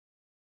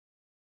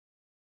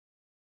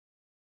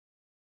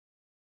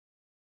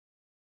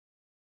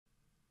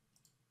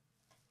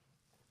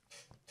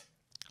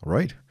All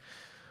right.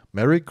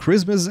 Merry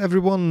Christmas,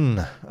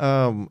 everyone.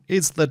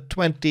 It's the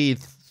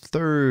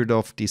 23rd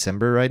of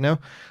December right now,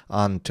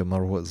 and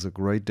tomorrow is a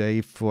great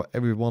day for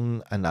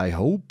everyone, and I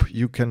hope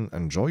you can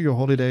enjoy your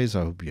holidays.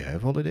 I hope you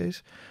have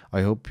holidays.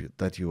 I hope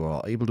that you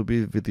are able to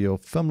be with your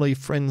family,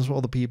 friends,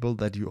 or the people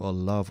that you all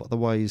love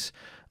otherwise,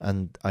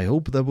 and I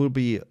hope there will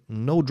be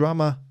no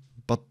drama,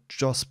 but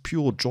just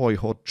pure joy,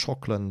 hot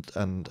chocolate,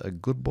 and a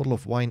good bottle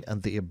of wine,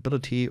 and the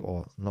ability,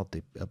 or not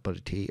the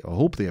ability, I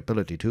hope the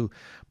ability to,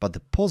 but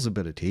the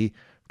possibility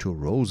to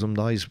roll some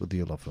dice with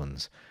your loved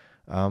ones.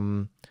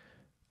 I'm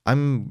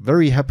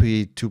very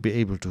happy to be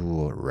able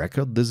to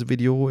record this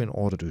video in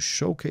order to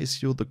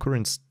showcase you the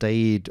current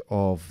state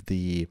of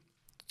the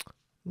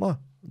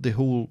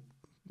whole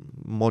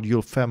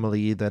module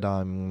family that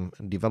I'm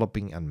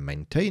developing and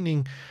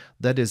maintaining,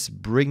 that is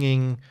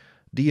bringing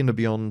D&D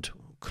Beyond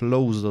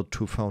closer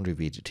to Foundry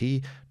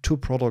VTT, two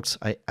products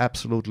I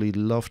absolutely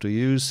love to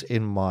use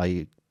in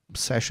my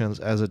sessions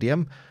as a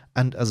DM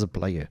and as a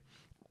player.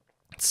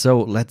 So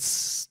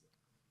let's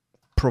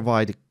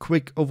provide a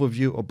quick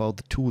overview about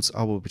the tools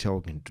I will be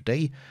talking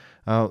today.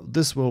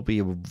 This will be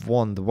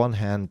on the one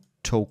hand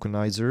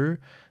Tokenizer,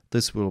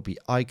 this will be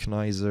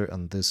Iconizer,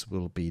 and this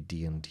will be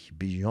D&D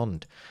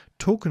Beyond.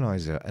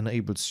 Tokenizer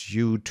enables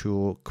you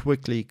to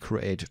quickly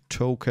create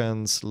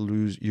tokens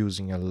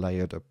using a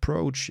layered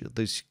approach.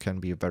 This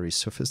can be very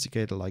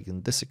sophisticated, like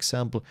in this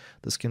example.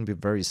 This can be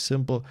very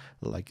simple,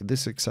 like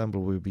this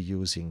example we'll be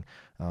using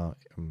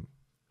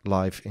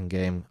live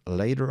in-game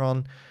later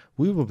on.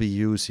 We will be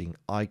using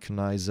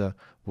Iconizer,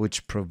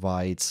 which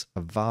provides a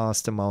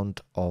vast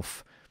amount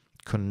of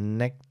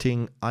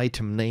connecting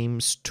item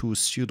names to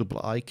suitable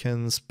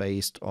icons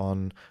based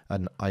on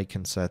an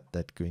icon set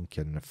that you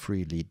can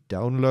freely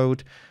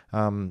download.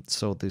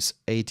 So this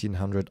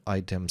 1800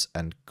 items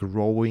and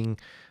growing,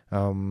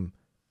 hand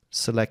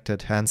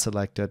selected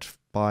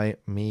by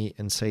me,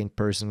 insane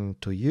person,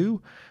 to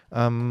you.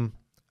 And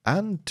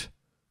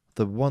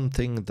the one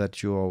thing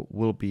that you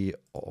will be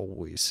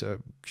always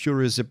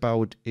curious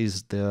about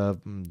is the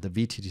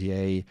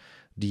VTTA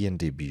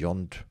D&D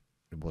Beyond.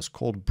 It was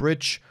called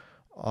Bridge.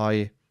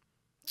 I've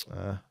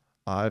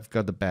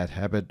got the bad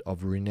habit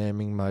of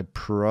renaming my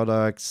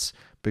products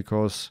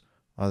because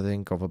I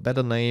think of a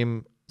better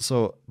name.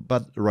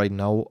 But right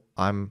now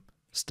I'm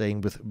staying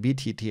with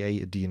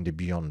VTTA D&D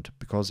Beyond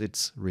because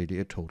it's really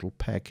a total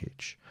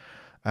package.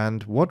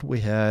 And what we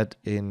had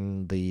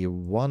in the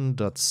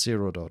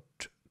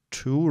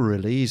 1.0.2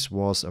 release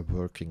was a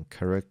working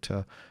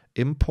character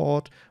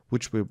import,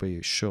 which we'll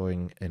be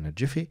showing in a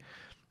jiffy.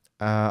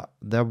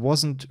 There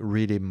wasn't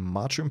really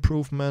much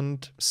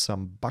improvement,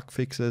 some bug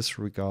fixes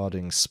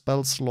regarding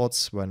spell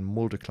slots when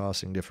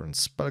multiclassing different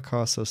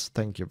spellcasters.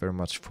 Thank you very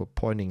much for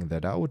pointing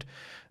that out.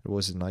 It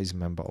was a nice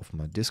member of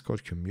my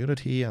Discord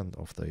community and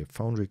of the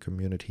Foundry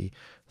community.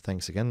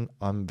 Thanks again.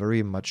 I'm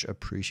very much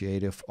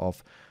appreciative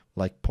of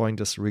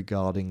pointers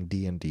regarding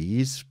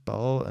D&D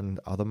spell and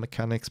other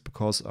mechanics,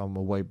 because I'm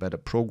a way better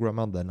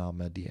programmer than I'm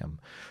a DM.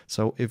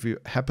 So if you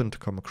happen to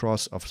come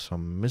across of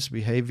some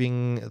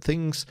misbehaving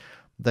things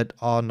that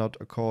are not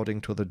according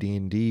to the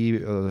D&D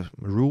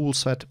rule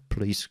set,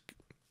 please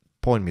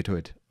point me to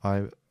it.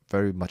 I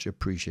very much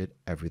appreciate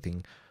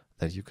everything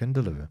that you can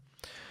deliver.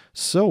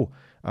 So,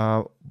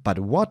 but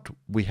what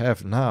we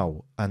have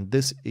now, and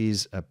this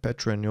is a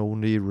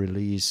Patreon-only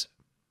release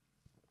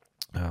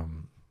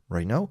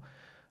right now,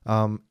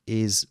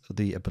 is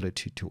the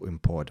ability to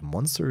import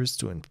monsters,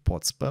 to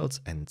import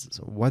spells, and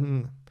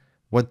one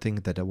thing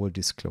that I will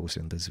disclose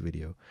in this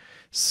video.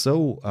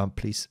 So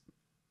please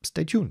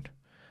stay tuned.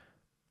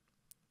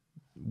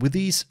 With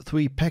these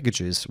three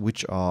packages,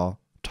 which are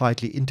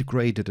tightly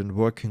integrated and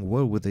working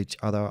well with each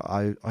other,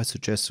 I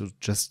suggest to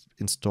just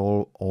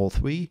install all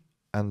three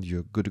and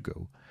you're good to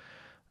go.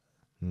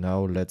 Now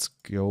let's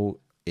go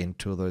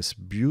into this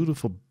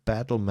beautiful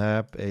battle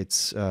map.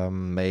 It's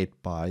made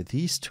by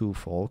these two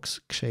folks,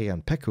 Kshay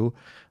and Peku.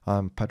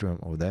 I'm Patron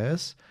of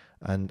theirs,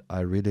 and I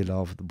really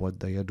love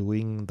what they are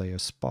doing. They are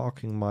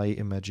sparking my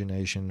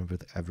imagination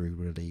with every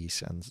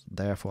release, and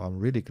therefore I'm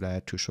really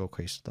glad to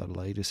showcase the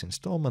latest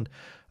installment,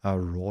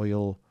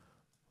 Royal,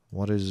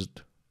 what is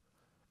it?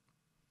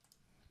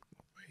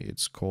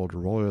 It's called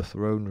Royal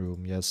Throne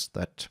Room. Yes,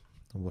 that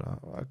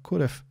I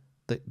could have,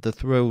 the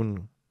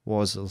throne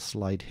was a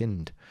slight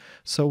hint.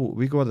 So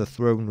we got a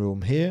throne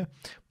room here.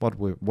 What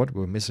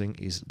we're missing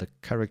is the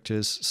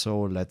characters.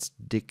 So let's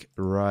dig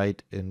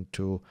right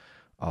into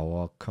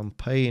our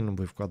campaign.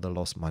 We've got the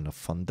Lost Mine of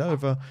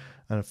Foundry,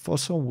 and for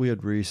some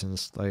weird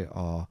reasons they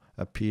are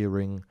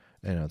appearing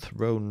in a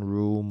throne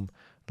room.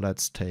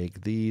 Let's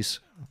take these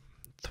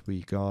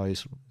three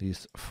guys,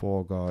 these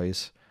four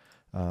guys.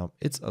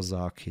 It's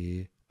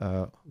Azaki,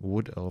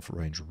 Wood Elf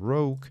Range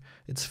Rogue.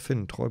 It's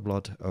Finn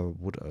Troyblood, a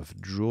Wood Elf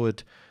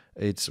Druid.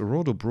 It's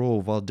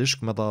Rodobro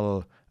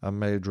Valdishkmadal, a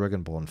male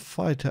Dragonborn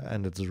fighter,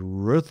 and it's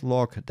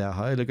Rithlock, der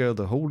Heilige,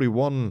 the Holy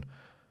One,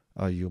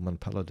 a human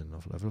paladin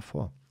of level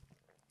 4.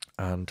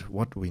 And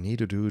what we need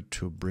to do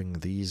to bring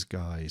these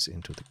guys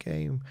into the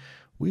game,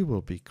 we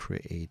will be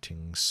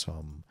creating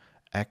some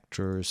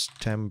actors,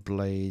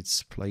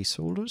 templates,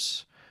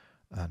 placeholders,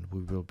 and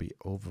we will be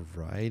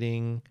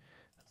overriding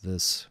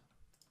this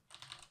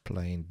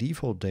plain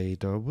default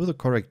data with the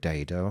correct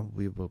data.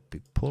 We will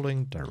be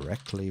pulling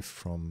directly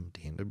from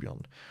D&D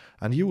Beyond,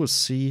 and you will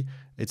see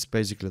it's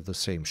basically the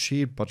same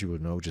sheet, but you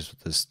will notice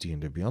this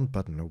D&D Beyond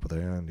button over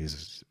there, and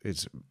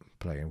it's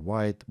plain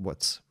white.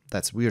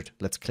 That's weird.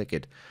 Let's click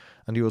it,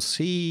 and you will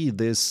see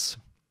this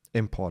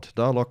import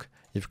dialog.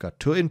 You've got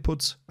two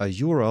inputs, a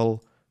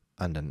URL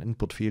and an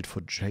input field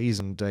for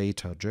JSON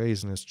data.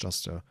 JSON is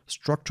just a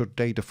structured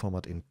data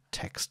format in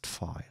text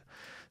file.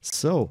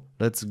 So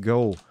let's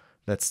go.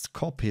 Let's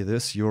copy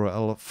this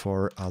URL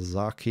for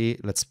Azaki.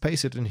 Let's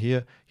paste it in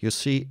here. You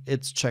see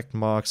it's checked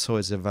marked, so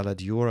it's a valid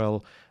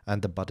URL,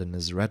 and the button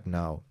is red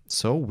now.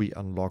 So we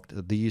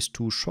unlocked these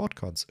two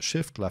shortcuts.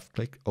 Shift left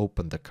click,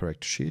 open the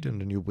correct sheet in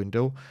the new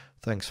window.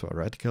 Thanks for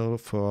Radical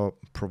for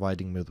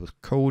providing me with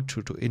code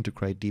to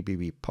integrate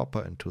DBB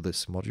Popper into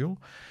this module.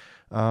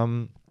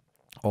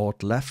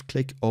 Alt left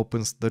click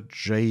opens the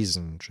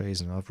JSON.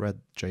 I've read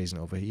JSON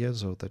over here,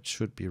 so that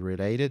should be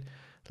related.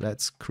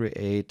 Let's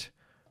create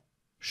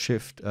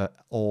Shift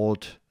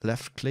Alt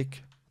left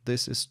click.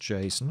 This is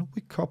JSON.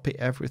 We copy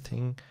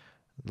everything,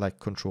 like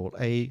Control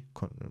A,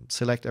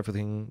 select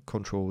everything,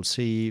 Control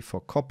C for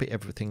copy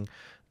everything.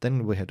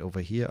 Then we head over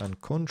here and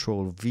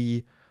Control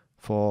V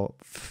for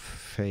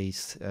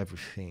paste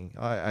everything.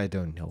 I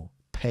don't know.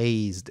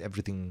 Paste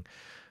everything.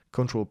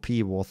 Control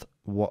P was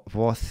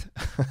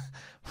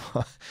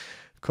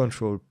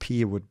Control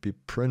P would be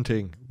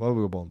printing. Well,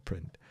 we won't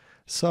print.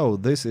 So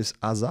this is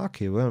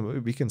Azaki. Well,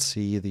 we can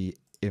see the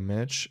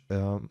image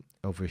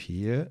over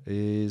here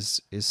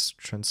is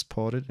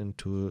transported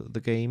into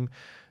the game.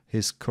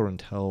 His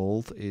current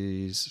health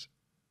is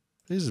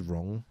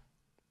wrong.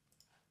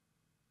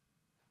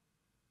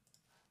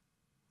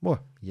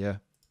 Well, yeah,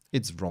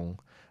 it's wrong.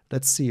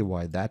 Let's see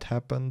why that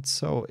happened.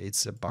 So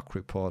it's a bug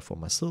report for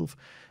myself.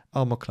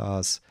 Armor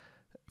class,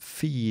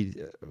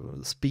 speed,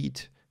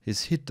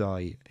 his hit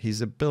die,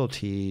 his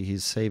ability,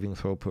 his saving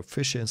throw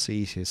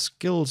proficiency, his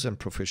skills and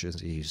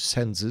proficiency, his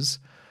senses,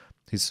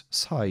 his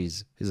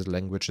size, his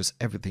languages,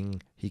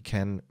 everything he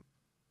can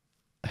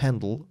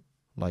handle,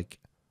 like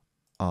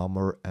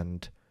armor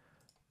and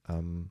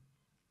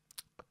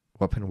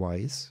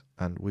weapon-wise.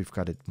 And we've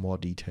got it more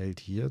detailed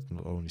here,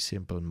 not only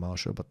simple and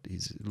martial, but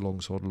his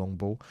longsword,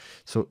 longbow.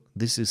 So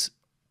this is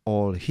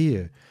all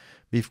here.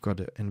 We've got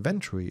an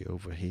inventory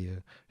over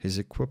here, his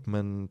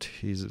equipment,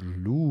 his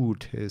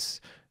loot, his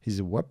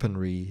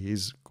weaponry.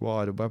 He's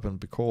quite a weapon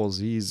because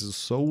he's a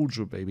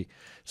soldier, baby.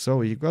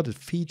 So you got his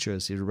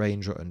features, his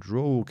ranger and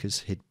rogue, his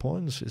hit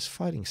points, his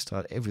fighting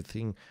style,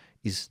 everything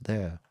is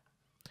there.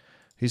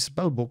 His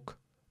spellbook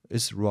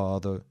is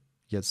rather,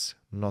 yes,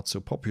 not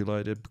so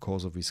populated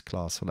because of his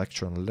class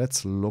selection.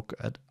 Let's look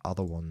at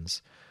other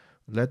ones.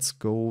 Let's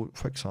go,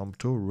 for example,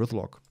 to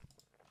Rithlock.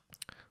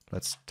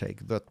 Let's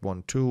take that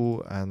one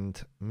too,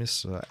 and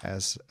Mr.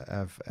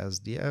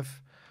 SFSDF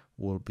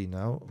will be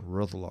now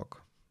Rithlock.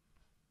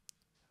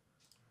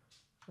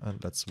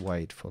 And let's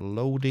wait for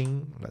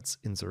loading. Let's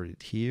insert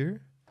it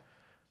here.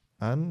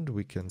 And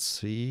we can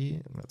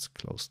see, let's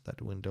close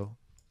that window.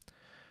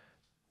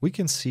 We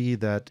can see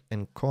that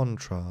in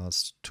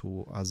contrast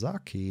to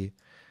Azaki,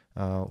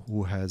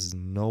 who has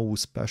no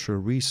special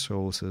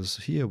resources,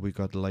 here we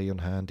got Lay on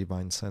Hand,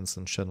 Divine Sense,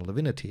 and Channel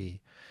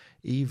Divinity.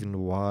 Even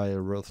while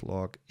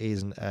Rithlock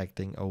isn't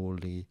acting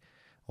only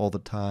all the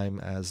time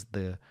as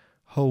the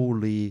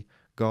holy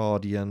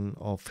guardian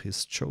of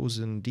his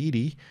chosen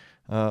deity,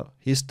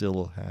 he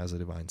still has a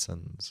divine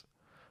sense,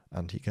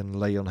 and he can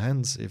lay on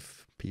hands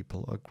if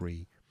people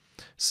agree.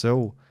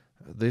 So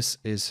this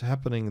is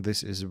happening,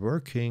 this is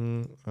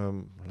working.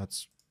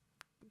 Let's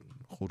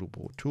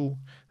Rotobo 2.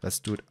 Let's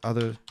do it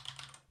other.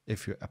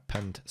 If you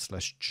append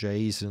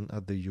 /JSON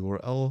at the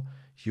URL,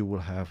 you will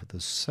have the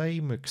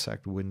same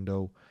exact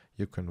window.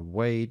 You can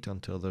wait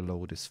until the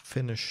load is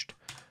finished.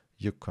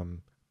 You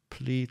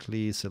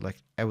completely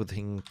select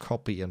everything,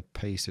 copy and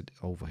paste it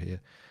over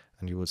here,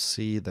 and you will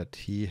see that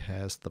he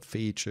has the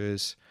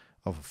features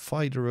of a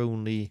fighter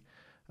only,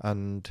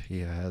 and he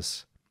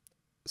has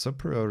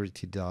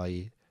superiority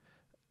die,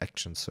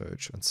 action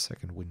surge, and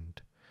second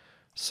wind.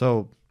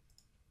 So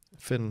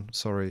Finn,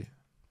 sorry,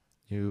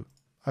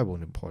 I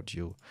won't import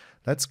you.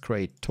 Let's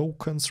create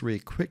tokens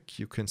real quick.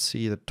 You can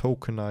see the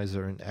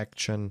tokenizer in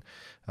action.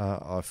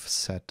 I've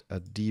set a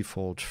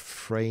default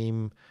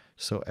frame,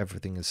 so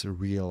everything is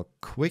real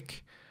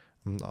quick.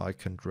 And I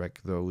can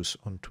drag those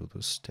onto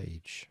the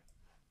stage.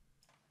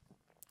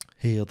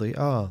 Here they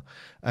are.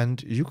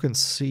 And you can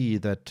see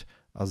that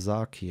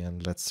Azaki,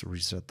 and let's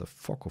reset the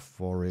fog of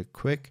war real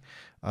quick.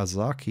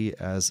 Azaki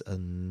as a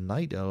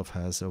night elf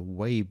has a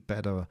way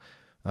better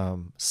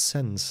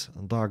sense,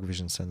 dark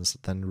vision sense,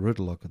 than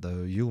Rithlock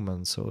the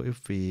human. So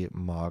if we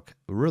mark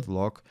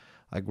Rithlock,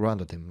 I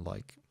granted him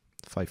like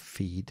 5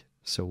 feet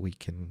so we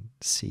can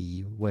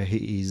see where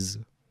he is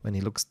when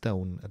he looks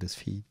down at his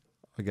feet.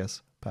 I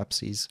guess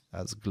perhaps he's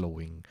as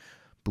glowing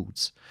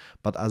boots.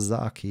 But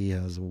Azaki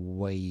has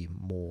way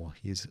more.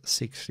 He's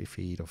 60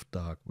 feet of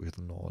dark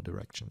vision in all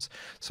directions.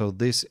 So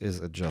this is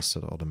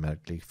adjusted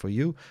automatically for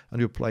you and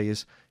your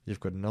players. You've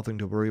got nothing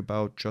to worry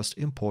about. Just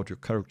import your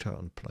character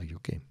and play your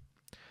game.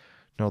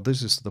 Now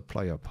this is the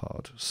player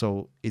part.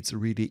 So it's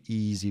really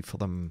easy for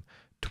them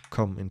to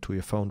come into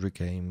your Foundry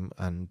game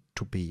and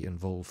to be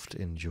involved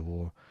in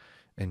your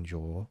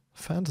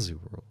fantasy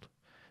world.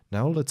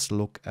 Now let's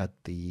look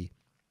at the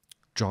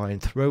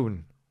giant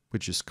throne,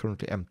 which is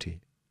currently empty,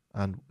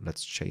 and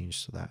let's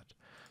change to that.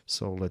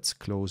 So let's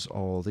close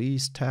all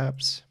these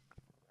tabs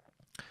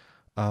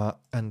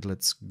and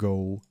let's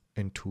go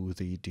into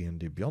the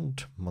D&D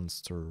Beyond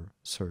monster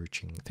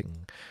searching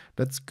thing.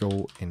 Let's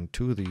go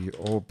into the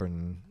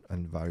urban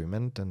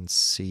environment and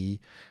see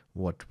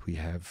what we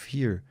have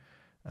here.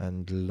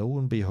 And lo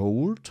and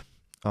behold,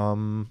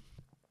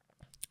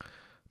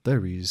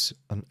 there is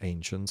an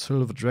ancient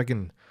silver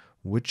dragon,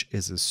 which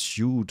is a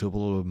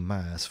suitable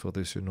mass for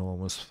this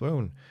enormous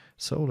throne.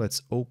 So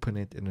let's open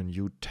it in a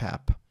new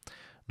tab.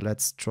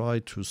 Let's try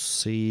to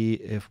see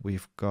if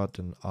we've got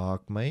an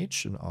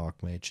Archmage. An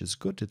Archmage is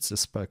good. It's a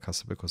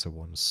spellcaster because I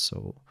want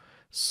so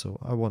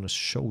I want to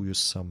show you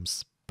some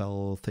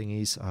spell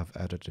thingies I've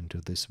added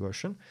into this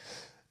version.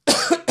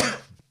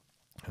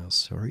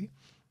 Sorry.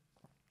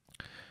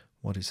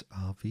 What is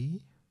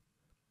RV?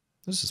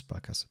 This is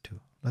spellcaster 2.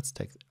 Let's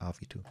take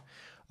RV2.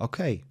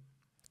 Okay.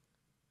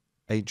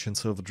 Ancient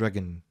Silver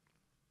Dragon.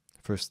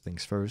 First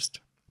things first.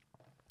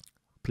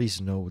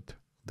 Please note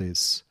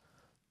this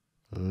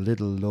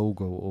little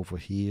logo over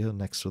here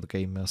next to the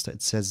Game Master.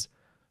 It says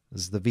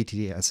this is the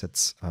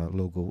VTTAssets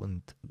logo,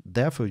 and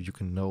therefore you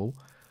can know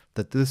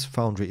that this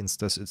Foundry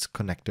instance is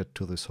connected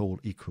to this whole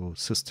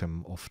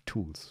ecosystem of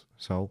tools.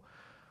 So,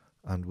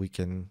 and we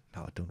can,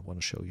 no, I don't want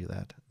to show you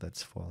that.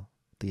 That's for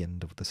the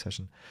end of the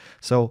session.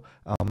 So,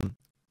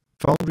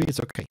 Foundry is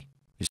okay.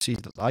 You see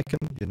the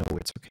icon, you know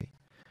it's okay.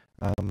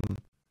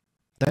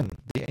 Then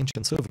the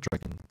Ancient Silver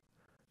Dragon.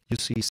 You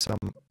see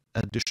some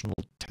additional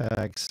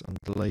tags and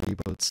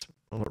labels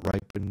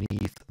right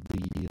beneath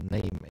the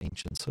name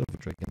Ancient Silver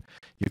Dragon.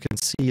 You can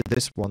see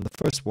this one. The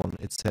first one,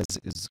 it says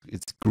it's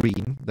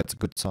green. That's a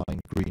good sign.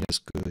 Green is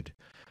good.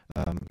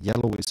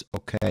 Yellow is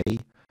okay.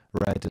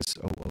 Red is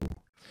oh.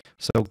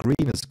 So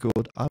green is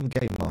good. I'm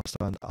Game Master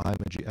and I'm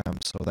a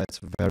GM, so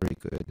that's very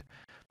good.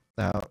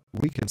 Now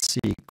we can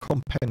see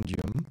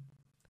Compendium.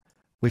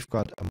 We've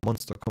got a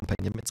monster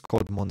compendium. It's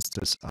called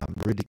Monsters. I'm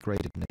really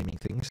great at naming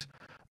things.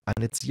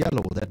 And it's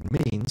yellow. That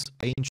means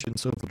Ancient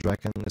Silver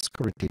Dragon is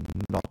currently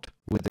not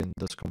within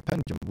this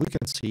compendium. We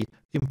can see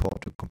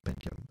import to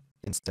compendium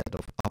instead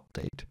of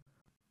update.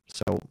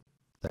 So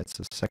that's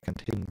the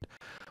second hint.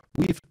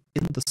 We've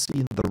in the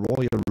scene the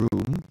royal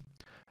room,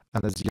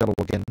 and it's yellow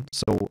again.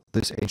 So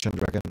this ancient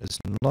dragon is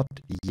not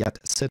yet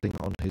sitting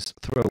on his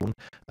throne,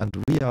 and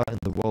we are in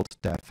the world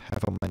dev.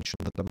 Have I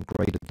mentioned that I'm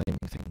great at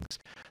naming things?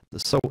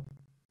 So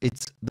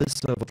this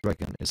silver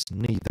dragon is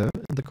neither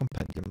in the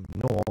compendium,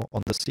 nor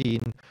on the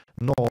scene,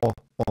 nor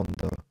on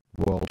the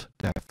world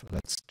dev.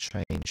 Let's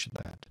change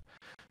that.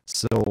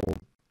 So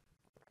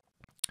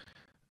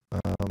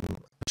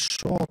a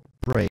short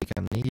break.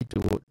 I need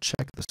to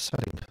check the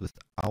settings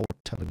without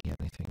telling me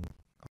anything.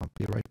 I'll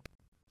be right.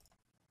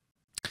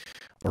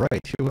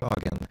 Alright, here we are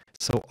again.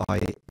 So I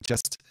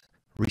just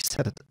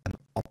reset an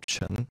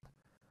option,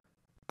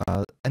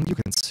 and you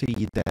can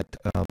see that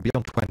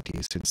Beyond 20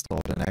 is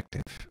installed and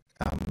active.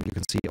 You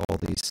can see all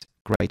these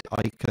great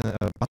icon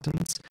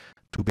buttons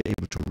to be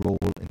able to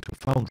roll into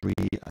Foundry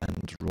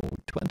and roll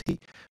 20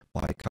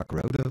 by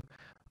Kakaroto.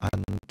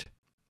 And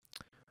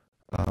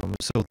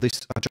so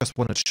this, I just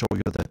want to show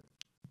you that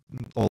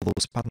all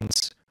those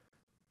buttons,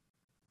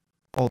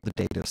 all the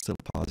data is still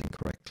passing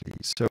correctly.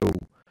 So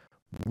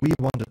we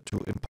wanted to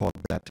import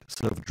that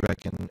Silver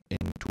Dragon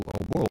into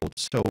our world.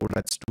 So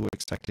let's do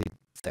exactly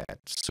that.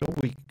 So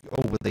we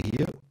over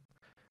here,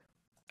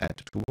 add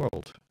to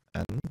world,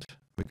 and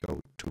we go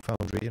to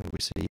Foundry and we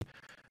see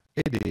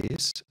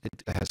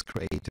it has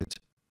created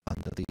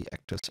under the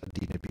actors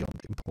Adina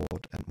Beyond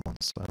import and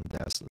monster, and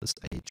there's this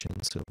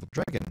ancient silver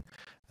dragon.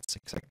 It's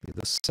exactly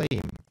the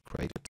same.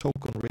 Create a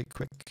token really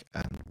quick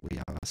and we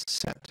are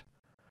set.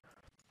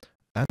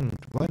 And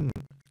when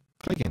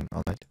clicking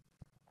on it,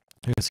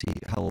 you can see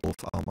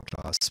health, armor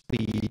class,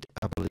 speed,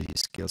 ability,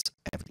 skills,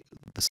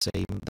 the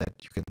same that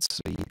you can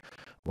see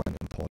when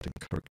importing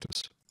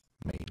characters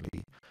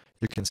mainly.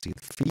 You can see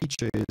the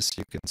features,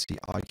 you can see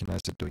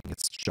Iconizer doing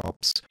its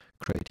jobs,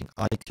 creating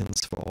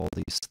icons for all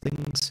these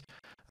things.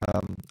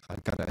 I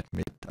gotta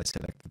admit, I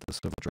selected the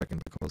Silver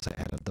Dragon because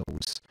I added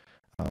those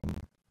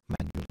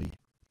manually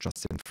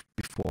just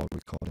before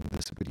recording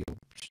this video.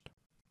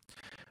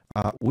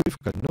 We've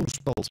got no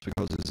spells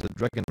because it's a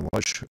dragon.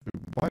 Why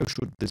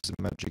should this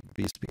magic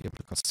beast be able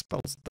to cast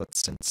spells?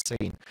 That's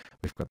insane.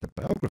 We've got the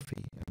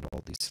biography, and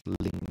all these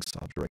links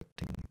are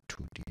directing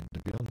to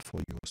D&D Beyond for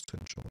you to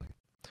enjoy.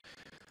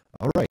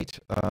 Alright,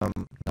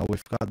 now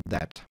we've got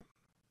that.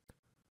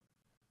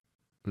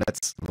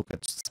 Let's look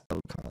at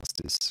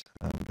spellcasters,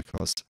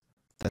 because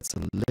that's a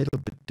little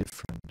bit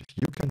different.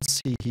 You can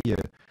see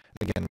here,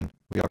 again,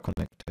 we are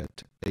connected.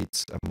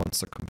 It's a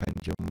monster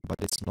compendium, but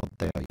it's not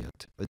there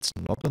yet. It's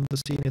not on the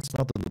scene, it's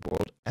not in the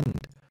world,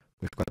 and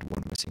we've got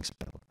one missing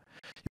spell.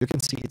 You can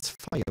see it's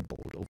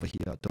Firebolt over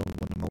here. I don't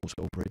want to mouse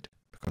over it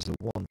because I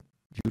want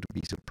you to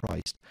be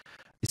surprised.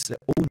 It's the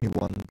only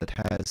one that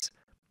has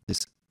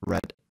this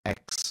red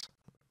X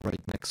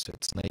right next to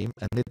its name,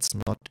 and it's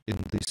not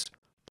in this,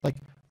 like,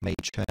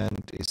 Mage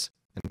Hand is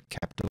in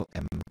capital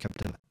M,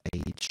 capital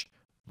H,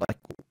 like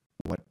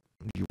what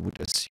you would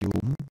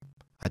assume.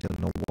 I don't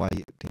know why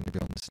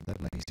Dingavion is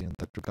that lazy in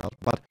that regard,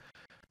 but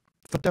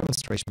for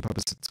demonstration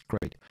purposes it's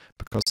great,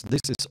 because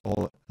this is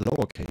all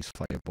lowercase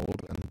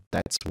Firebolt, and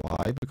that's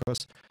why,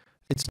 because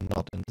it's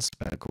not in the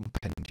spell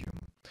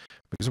compendium.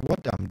 Because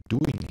what I'm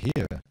doing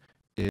here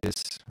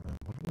is,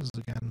 what was it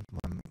again?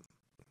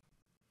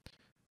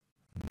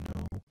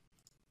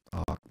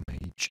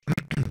 Archmage.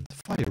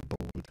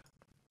 Firebolt.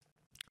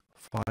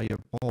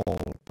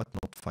 Fireball, but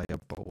not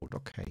Firebolt.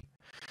 Okay.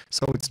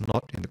 So it's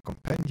not in the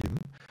compendium,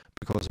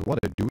 because what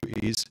I do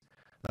is,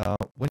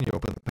 when you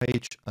open the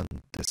page and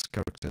this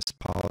character is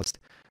parsed,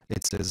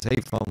 it says,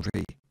 "Hey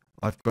Foundry,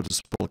 I've got a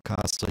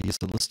spellcaster, here's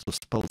a list of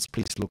spells,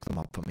 please look them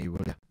up for me,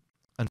 will you?"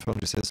 And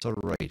Foundry says,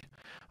 "Alright,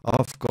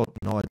 I've got,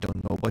 no, I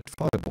don't know about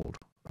Firebolt.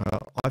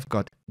 I've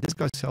got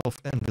Disguise Self,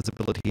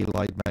 Invisibility,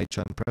 Light Mage,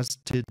 and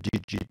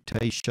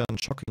Prestidigitation,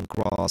 Shocking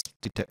Grasp,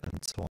 Detect,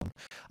 and so on.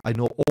 I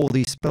know all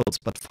these spells,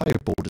 but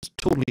Firebolt is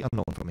totally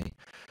unknown for me."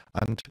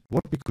 And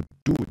what we could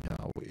do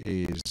now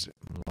is,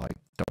 like,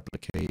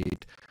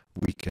 duplicate.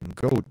 We can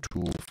go to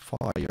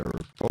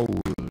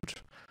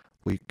Firebolt.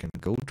 We can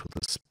go to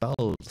the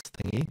spells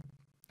thingy.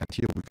 And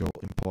here we go,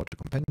 import the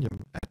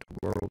compendium at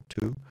World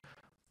 2.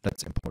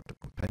 Let's import the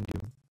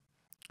compendium.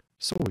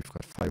 So we've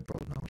got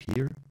Firebolt now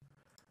here.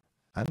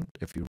 And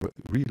if you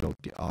reload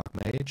the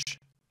Archmage,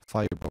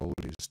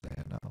 Firebolt is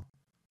there now.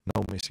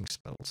 No missing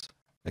spells.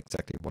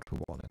 Exactly what we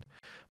wanted.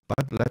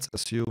 But let's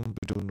assume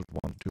we do not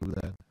want to do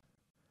that.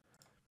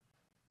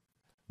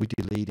 We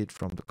delete it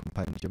from the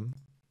compendium.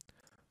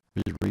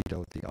 We read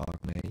out the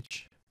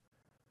Archmage.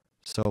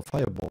 So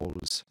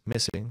Firebolt is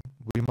missing.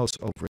 We mouse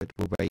over it.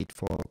 We wait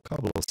for a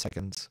couple of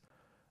seconds.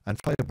 And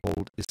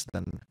Firebolt is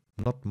then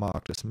not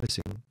marked as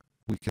missing.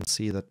 We can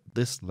see that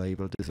this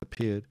label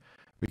disappeared.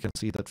 We can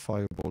see that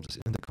Firebolt is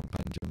in the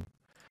compendium.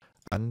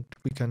 And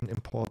we can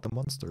import the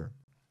monster,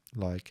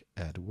 like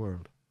add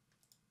world.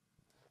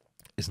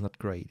 Isn't that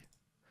great?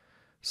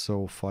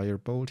 So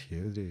Firebolt,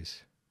 here it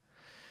is.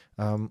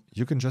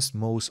 You can just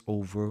mouse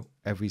over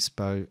every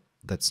spell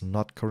that's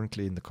not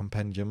currently in the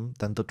compendium.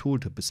 Then the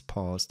tooltip is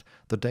parsed.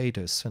 The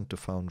data is sent to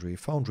Foundry.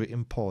 Foundry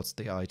imports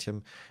the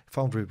item.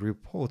 Foundry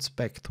reports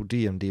back to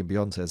D&D and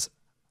Beyond, says,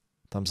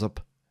 "Thumbs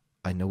up,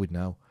 I know it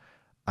now."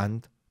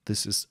 And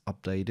this is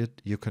updated.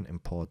 You can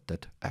import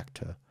that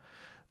actor.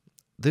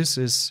 This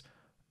is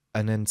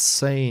an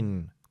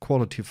insane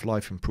quality of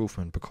life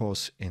improvement,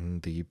 because in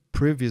the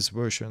previous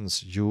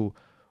versions you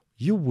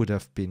would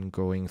have been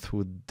going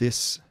through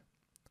this.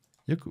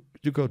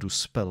 You go to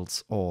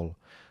spells all,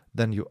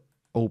 then you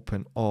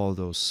open all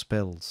those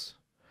spells,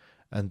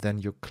 and then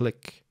you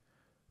click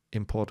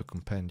import a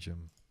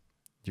compendium.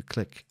 You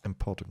click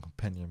import a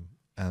compendium,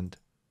 and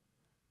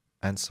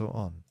so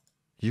on.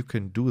 You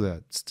can do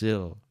that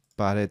still,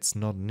 but it's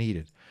not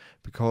needed,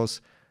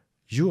 because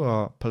you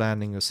are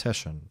planning a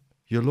session.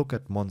 You look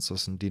at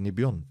monsters in D&D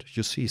Beyond.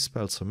 You see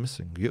spells are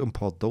missing. You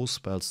import those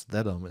spells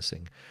that are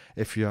missing.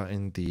 If you are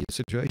in the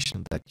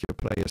situation that your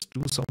players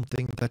do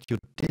something that you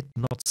did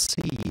not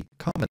see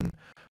coming,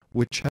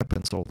 which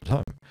happens all the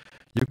time,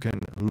 you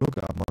can look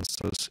at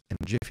monsters in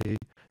Jiffy.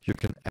 You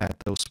can add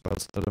those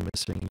spells that are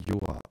missing.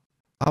 You are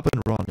up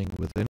and running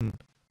within,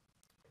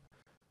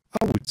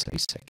 I would say,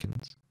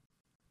 seconds.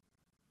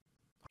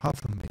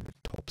 Half a minute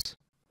tops.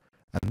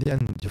 And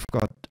then you've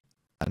got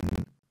a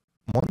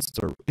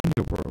monster in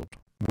your world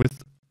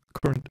with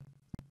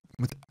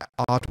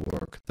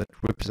artwork that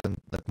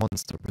represent that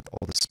monster with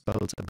all the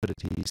spells,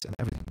 abilities, and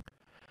everything.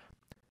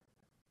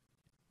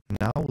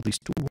 Now these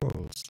two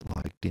worlds,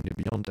 like D&D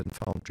Beyond and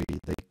Foundry,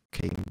 they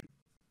came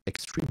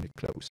extremely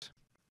close.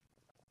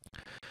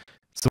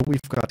 So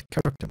we've got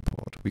character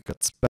import, we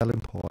got spell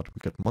import, we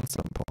got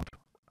monster import.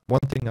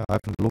 One thing I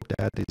haven't looked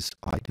at is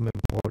item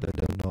import. I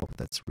don't know if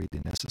that's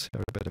really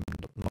necessary, but I'm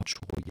not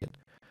sure yet.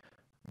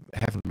 I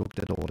haven't looked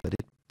at all at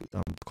it,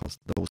 because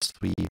those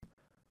three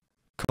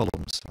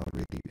columns are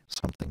really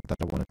something that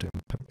I wanted to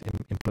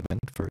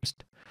implement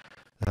first.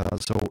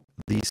 So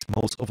these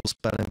most of the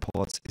spell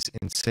imports is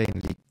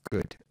insanely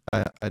good,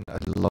 and I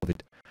love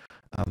it.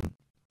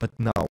 But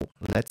now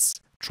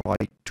let's try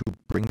to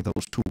bring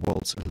those two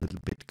worlds a little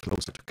bit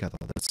closer together.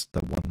 That's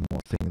the one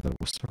more thing that I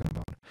was talking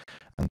about.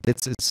 And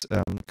this is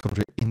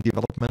currently in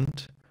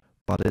development,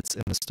 but it's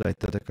in a state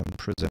that I can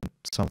present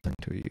something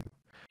to you.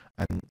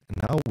 And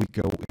now we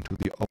go into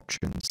the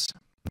options.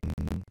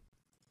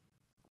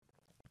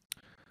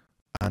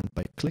 And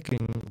by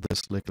clicking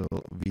this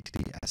little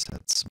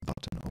VTTAssets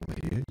button over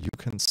here, you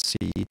can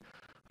see,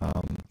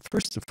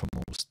 first and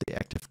foremost, the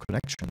active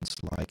connections,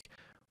 like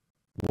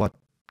what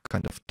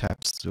kind of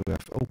tabs do you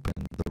have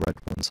open. The red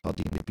one ones are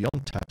the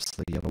Beyond tabs,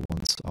 the other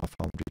ones are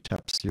Foundry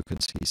tabs. You can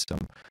see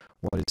some,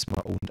 what is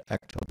my own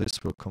actor.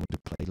 This will come to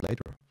play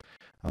later.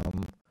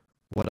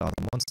 What are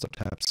the monster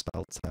tabs,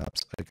 spell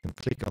tabs? I can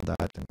click on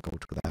that and go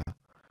to there.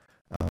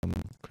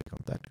 Click on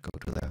that, go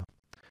to there.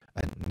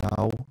 And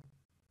now,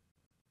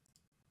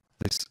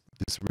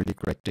 this really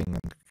great thing,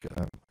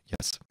 and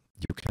yes,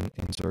 you can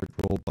insert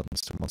roll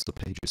buttons to monster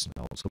pages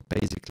now. So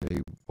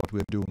basically, what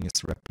we're doing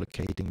is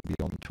replicating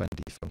Beyond 20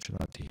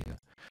 functionality here,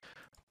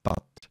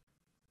 but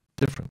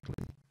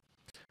differently.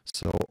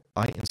 So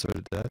I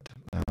inserted that,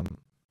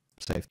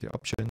 save the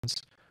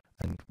options,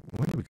 and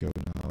when we go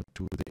now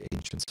to the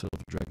Ancient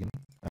Silver Dragon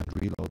and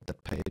reload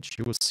that page,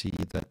 you will see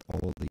that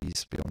all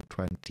these Beyond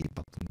 20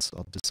 buttons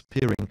are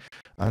disappearing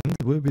and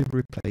will be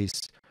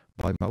replaced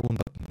by my own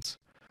buttons.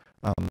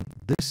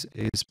 This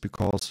is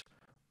because,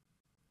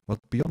 well,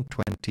 Beyond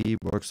 20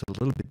 works a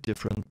little bit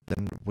different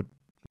than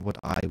what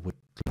I would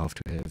love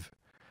to have.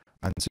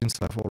 And since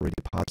I've already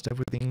passed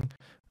everything,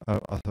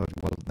 I thought,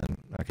 well, then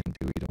I can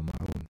do it on my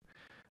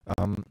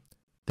own.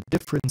 The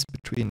difference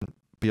between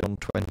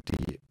Beyond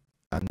 20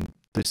 and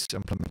this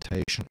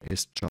implementation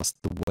is just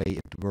the way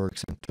it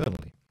works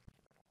internally.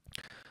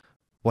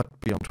 What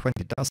Beyond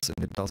 20 does,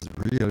 and it does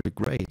really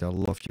great, I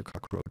love you,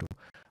 Kakaroto.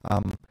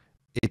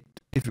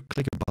 If you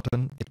click a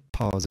button, it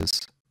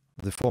pauses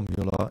the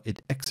formula,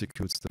 it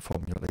executes the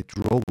formula, it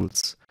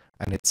rolls,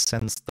 and it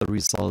sends the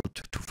result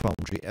to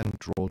Foundry and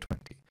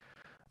Roll20.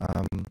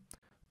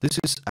 This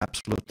is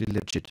absolutely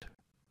legit.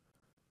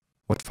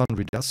 What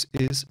Foundry does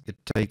is it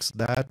takes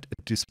that,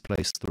 it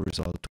displays the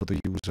result to the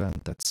user,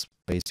 and that's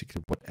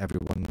basically what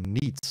everyone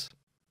needs,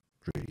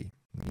 really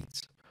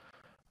needs.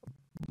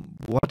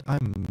 What I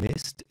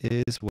missed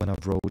is when I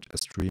wrote a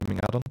streaming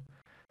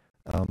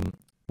add-on,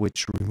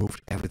 which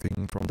removed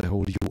everything from the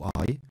whole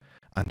UI,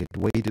 and it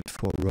waited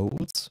for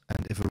roles,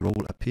 and if a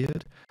role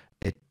appeared,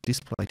 it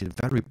displayed it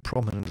very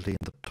prominently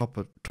in the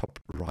top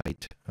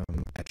right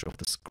edge of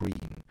the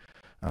screen.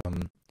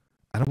 And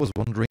I was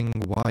wondering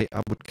why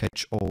I would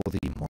catch all the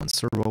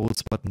monster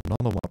roles, but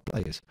none of my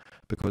players,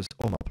 because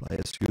all my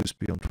players use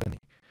Beyond 20.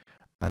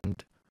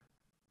 And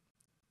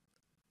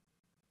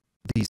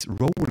these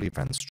role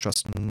events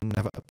just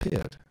never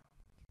appeared.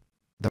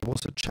 There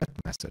was a chat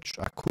message.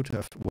 I could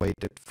have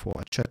waited for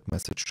a chat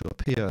message to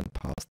appear and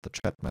pass the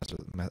chat message.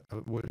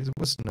 It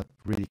was not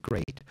really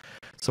great.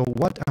 So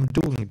what I'm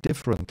doing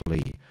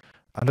differently,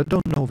 and I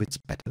don't know if it's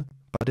better,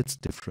 but it's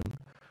different,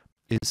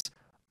 is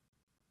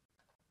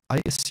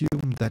I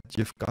assume that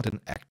you've got an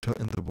actor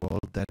in the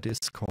world that is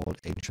called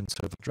Ancient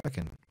Silver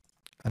Dragon.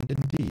 And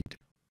indeed,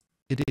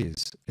 it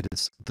is.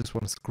 This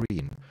one's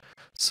green.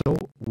 So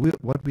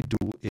what we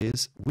do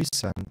is we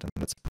send, and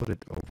let's put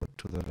it over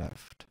to the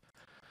left,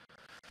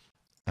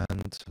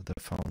 and the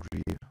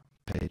Foundry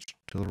page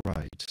to the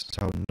right.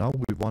 So now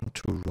we want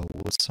to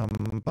roll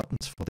some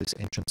buttons for this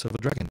Ancient Silver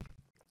Dragon.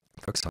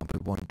 For example,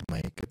 we want to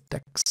make a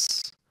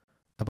Dex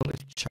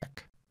ability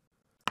check.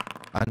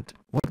 And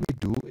what we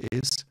do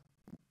is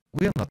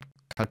we are not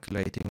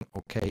calculating,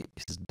 okay,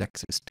 his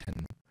Dex is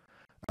 10.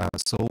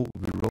 So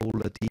we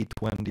roll a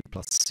d20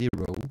 plus 0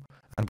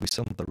 and we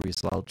send the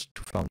result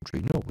to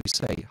Foundry. No, we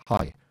say,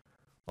 hi,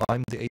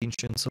 I'm the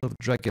Ancient Silver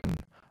Dragon.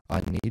 I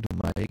need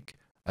to make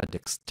a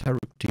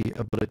dexterity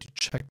ability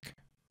check.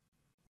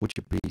 Would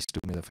you please do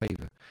me the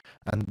favor?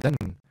 And then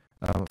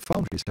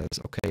Foundry says,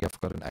 okay, I've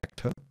got an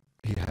actor.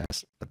 He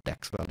has a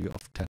dex value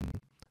of 10.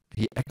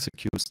 He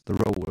executes the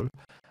roll,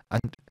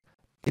 and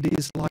it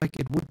is like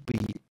it would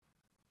be.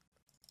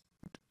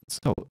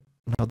 So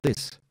now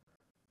this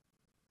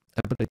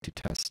ability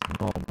test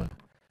normal.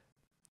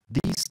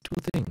 These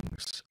two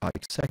things are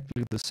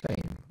exactly the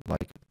same,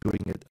 like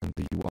doing it in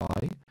the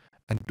UI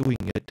and doing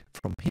it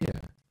from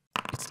here.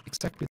 It's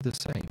exactly the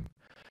same.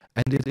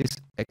 And it is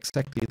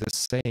exactly the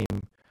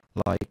same,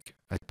 like,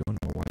 I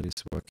don't know why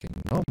it's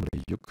working.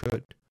 Normally you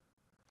could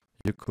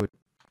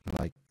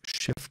like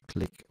shift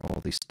click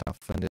all this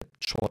stuff and it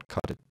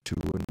shortcut it to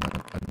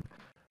an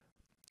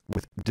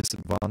with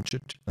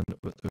disadvantage, and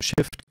a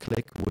shift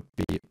click would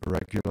be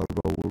regular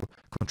roll,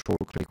 control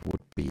click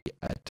would be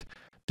at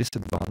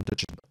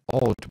disadvantage, and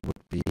alt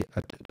would be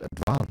at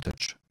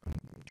advantage. And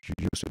you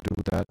used to do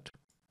that.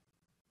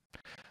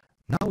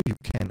 Now you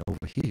can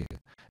over here,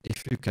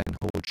 if you can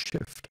hold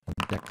shift on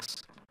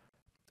dex,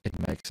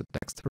 it makes a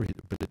dexterity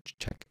ability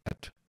check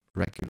at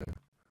regular.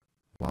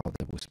 Wow,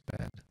 that was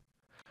bad.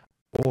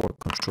 Or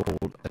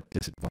control at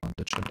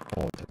disadvantage and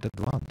alt at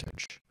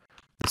advantage.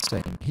 The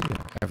same here,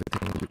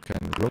 everything you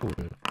can roll.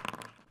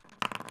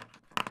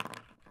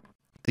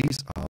 These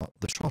are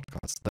the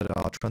shortcuts that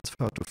are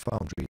transferred to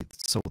Foundry,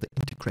 so the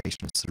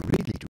integration is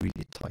really,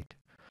 really tight.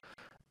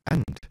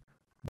 And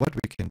what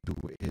we can do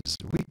is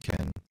we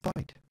can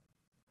bite.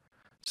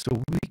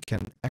 So we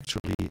can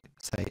actually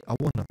say, I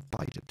want a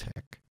bite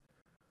attack.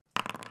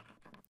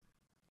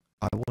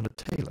 I want a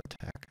tail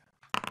attack.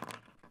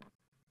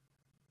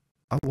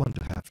 I want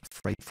to have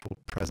Frightful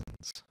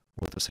Presence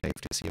with a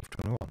safety C of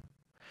 21.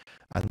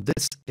 And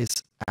this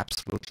is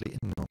absolutely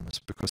enormous,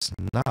 because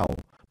now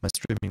my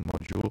streaming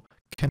module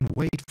can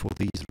wait for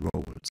these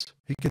rolls.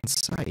 He can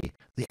say,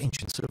 the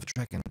ancient silver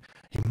dragon,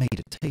 he made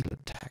a tail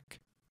attack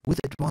with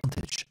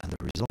advantage, and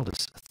the result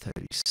is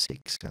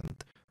 36,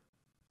 and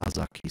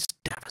Azaki is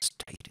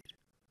devastated.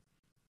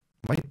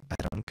 My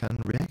add-on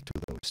can react to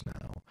those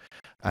now.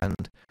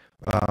 And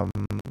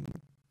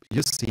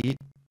you see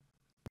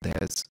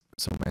there's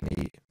so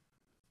many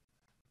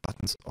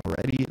buttons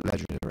already,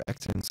 legendary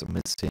actions are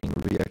missing,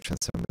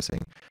 reactions are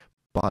missing,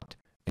 but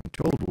in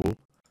total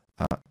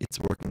it's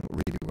working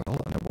really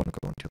well, and I want to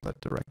go into that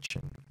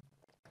direction.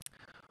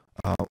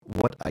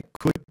 What I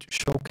could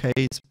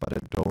showcase, but I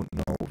don't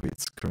know if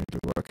it's currently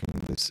working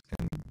in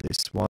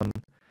this one.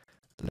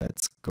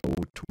 Let's go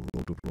to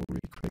RotoBro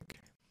really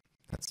quick.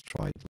 Let's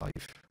try it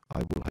live. I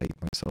will hate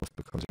myself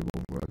because it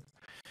won't work.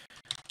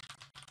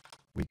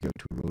 We go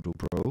to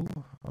RotoBro,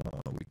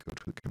 we go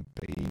to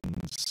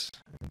campaigns,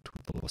 and to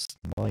the Lost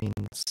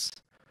Mines.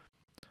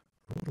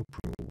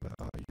 RotoBro, where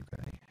are you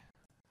guys?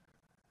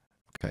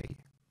 Okay,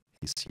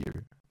 he's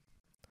here.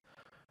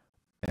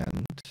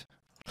 And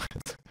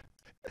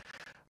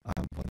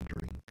I'm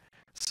wondering.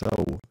 So,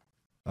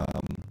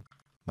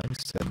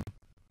 -10.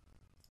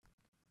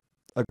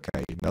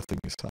 Okay, nothing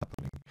is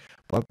happening.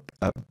 But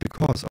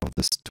because of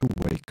this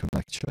two-way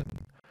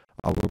connection,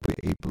 I will be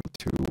able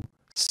to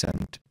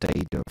send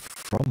data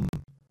from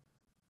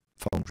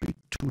Foundry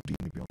to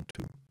D&D Beyond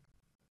 2.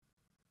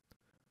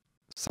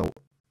 So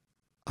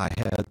I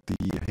had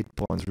the hit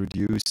points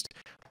reduced,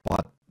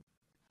 but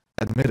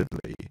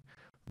admittedly,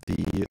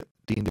 the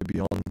D&D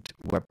Beyond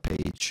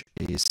webpage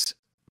is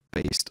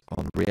based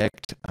on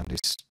React and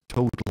is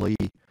totally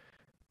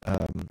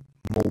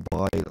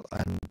mobile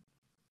and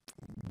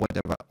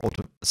whatever.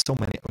 So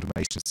many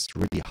automations, it's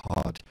really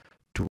hard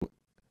to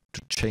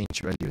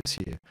change values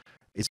here.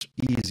 It's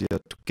easier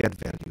to get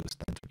values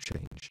than to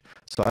change.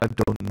 So I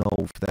don't know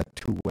if that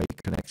two-way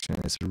connection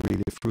is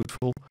really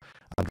fruitful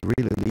and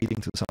really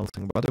leading to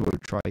something, but I will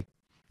try.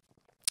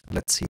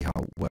 Let's see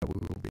where we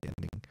will be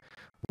ending.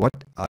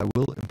 What I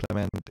will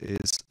implement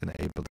is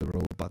enable the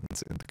roll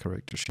buttons in the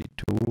character sheet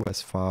too,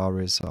 as far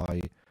as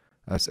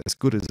as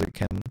good as I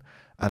can,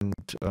 and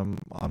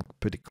I'm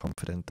pretty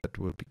confident that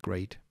will be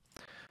great.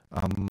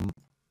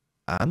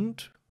 And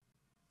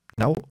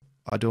now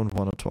I don't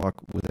want to talk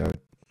without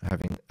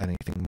having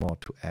anything more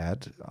to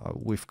add.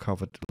 We've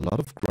covered a lot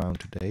of ground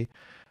today.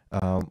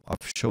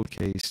 I've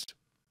showcased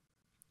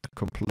the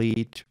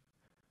complete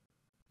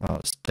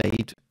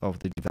state of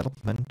the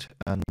development,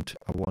 and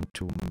I want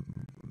to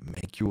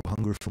make you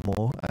hungry for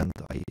more, and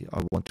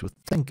I want to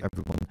thank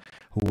everyone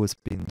who has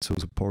been so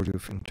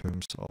supportive in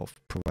terms of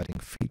providing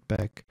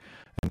feedback,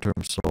 in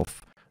terms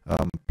of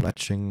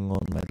pledging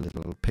on my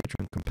little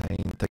Patreon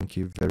campaign. Thank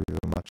you very,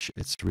 very much.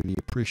 It's really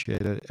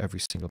appreciated.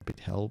 Every single bit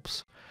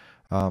helps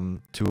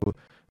to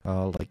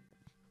like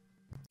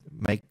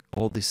make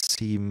all this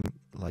seem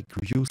like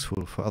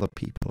useful for other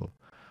people.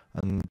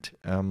 And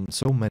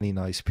so many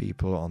nice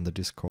people on the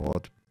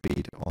Discord, be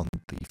it on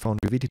the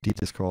Foundry VTT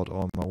Discord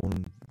or my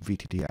own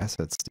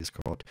VTTAssets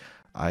Discord.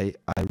 I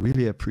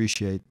really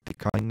appreciate the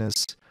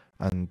kindness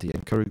and the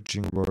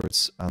encouraging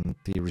words and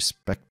the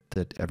respect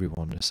that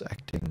everyone is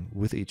acting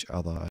with each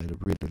other. I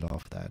really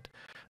love that,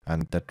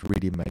 and that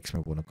really makes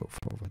me want to go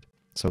forward.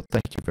 So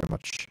thank you very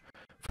much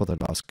for the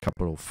last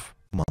couple of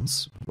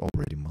months,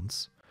 already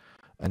months,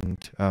 and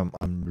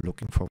I'm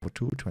looking forward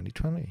to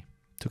 2020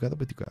 together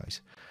with you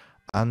guys.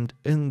 And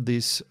in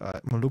this,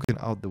 I'm looking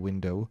out the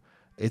window.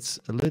 It's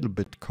a little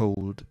bit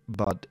cold,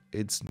 but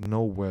it's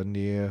nowhere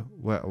near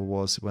where I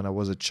was when I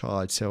was a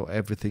child. So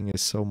everything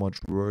is so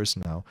much worse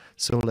now.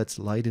 So let's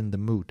lighten the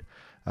mood.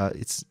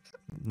 It's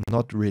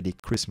not really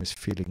Christmas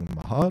feeling in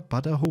my heart,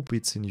 but I hope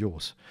it's in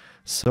yours.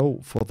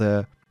 So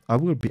I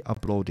will be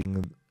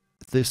uploading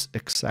this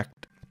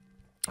exact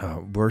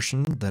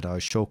version that I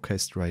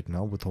showcased right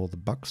now with all the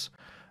bugs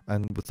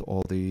and with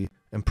all the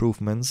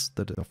improvements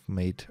that I've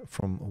made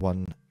from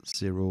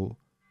 1.02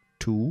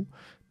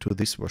 to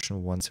this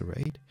version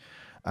 1.08,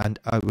 and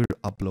I will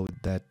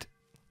upload that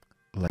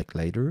like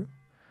later,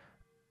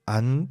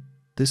 and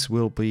this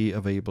will be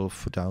available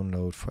for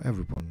download for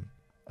everyone,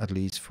 at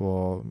least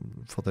for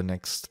the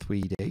next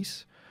 3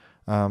 days.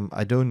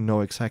 I don't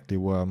know exactly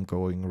where I'm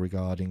going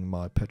regarding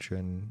my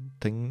Patreon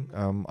thing.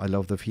 I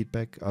love the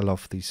feedback, I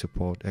love the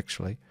support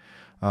actually,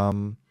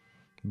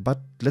 but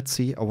let's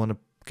see. I want to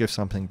give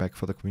something back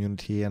for the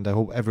community, and I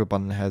hope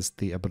everyone has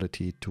the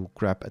ability to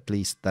grab at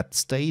least that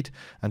state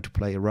and to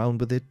play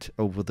around with it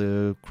over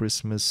the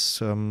Christmas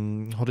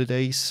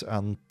holidays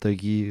and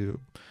the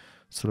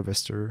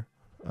Sylvester,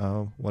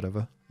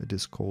 whatever it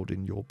is called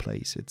in your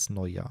place. It's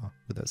Neujahr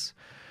with us.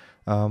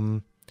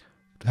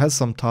 Has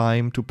some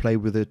time to play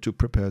with it, to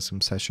prepare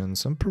some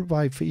sessions and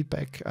provide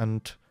feedback,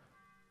 and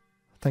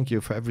thank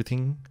you for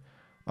everything.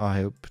 I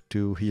hope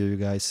to hear you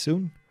guys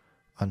soon,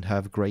 and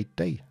have a great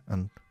day,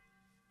 and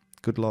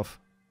good love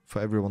for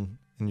everyone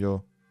in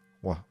your...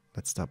 Well,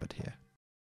 let's stop it here.